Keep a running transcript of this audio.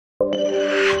Hi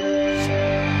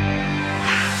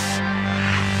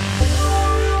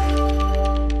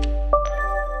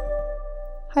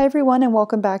everyone, and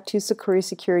welcome back to Sucuri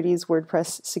Security's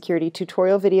WordPress security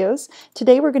tutorial videos.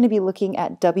 Today we're going to be looking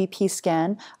at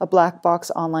WPScan, a black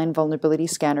box online vulnerability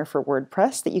scanner for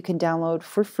WordPress that you can download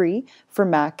for free for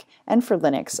Mac and for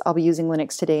Linux. I'll be using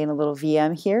Linux today in a little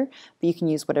VM here, but you can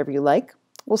use whatever you like.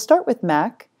 We'll start with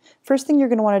Mac. First thing you're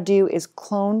going to want to do is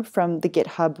clone from the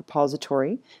GitHub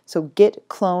repository. So git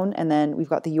clone, and then we've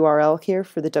got the URL here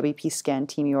for the WPScan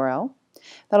team URL.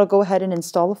 That'll go ahead and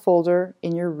install a folder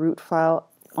in your root file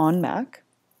on Mac.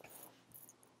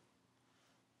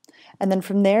 And then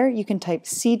from there you can type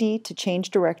cd to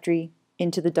change directory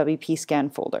into the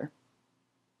WPScan folder.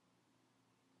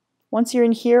 Once you're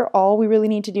in here, all we really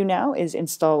need to do now is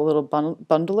install a little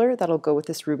bundler that'll go with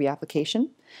this Ruby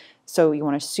application. So you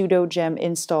want to sudo gem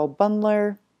install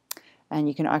bundler, and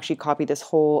you can actually copy this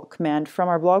whole command from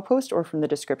our blog post or from the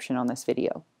description on this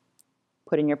video.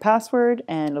 Put in your password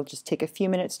and it'll just take a few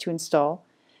minutes to install.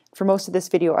 For most of this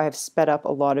video, I have sped up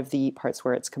a lot of the parts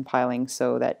where it's compiling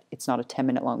so that it's not a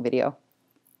 10-minute long video.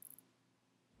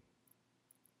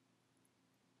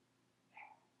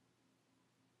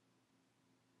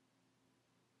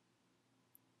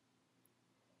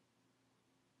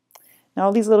 Now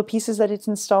all these little pieces that it's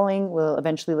installing will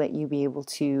eventually let you be able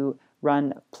to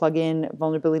run plugin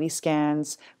vulnerability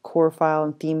scans, core file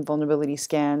and theme vulnerability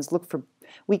scans, look for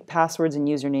weak passwords and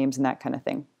usernames and that kind of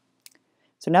thing.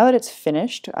 So now that it's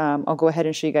finished, I'll go ahead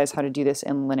and show you guys how to do this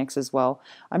in Linux as well.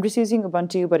 I'm just using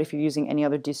Ubuntu, but if you're using any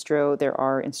other distro, there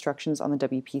are instructions on the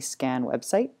WPScan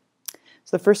website.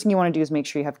 So the first thing you want to do is make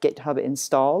sure you have GitHub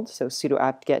installed. So sudo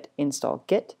apt-get install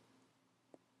git.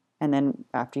 And then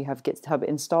after you have GitHub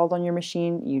installed on your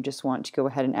machine, you just want to go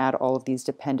ahead and add all of these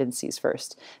dependencies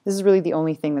first. This is really the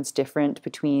only thing that's different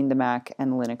between the Mac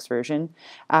and the Linux version.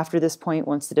 After this point,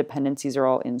 once the dependencies are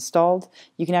all installed,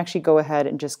 you can actually go ahead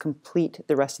and just complete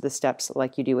the rest of the steps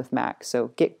like you do with Mac. So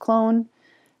git clone,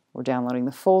 we're downloading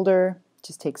the folder,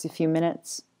 just takes a few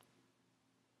minutes.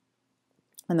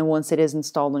 And then once it is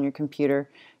installed on your computer,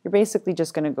 you're basically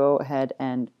just going to go ahead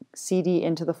and cd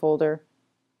into the folder,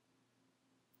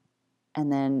 and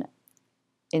then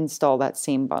install that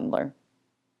same bundler.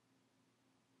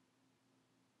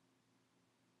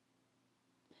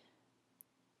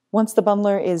 Once the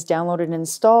bundler is downloaded and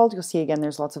installed, you'll see again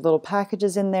there's lots of little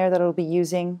packages in there that it'll be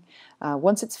using.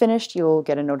 Once it's finished, you'll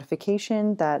get a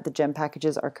notification that the gem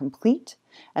packages are complete,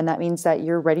 and that means that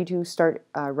you're ready to start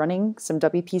running some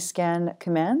WPScan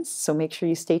commands. So make sure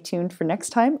you stay tuned for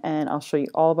next time, and I'll show you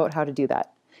all about how to do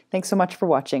that. Thanks so much for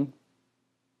watching.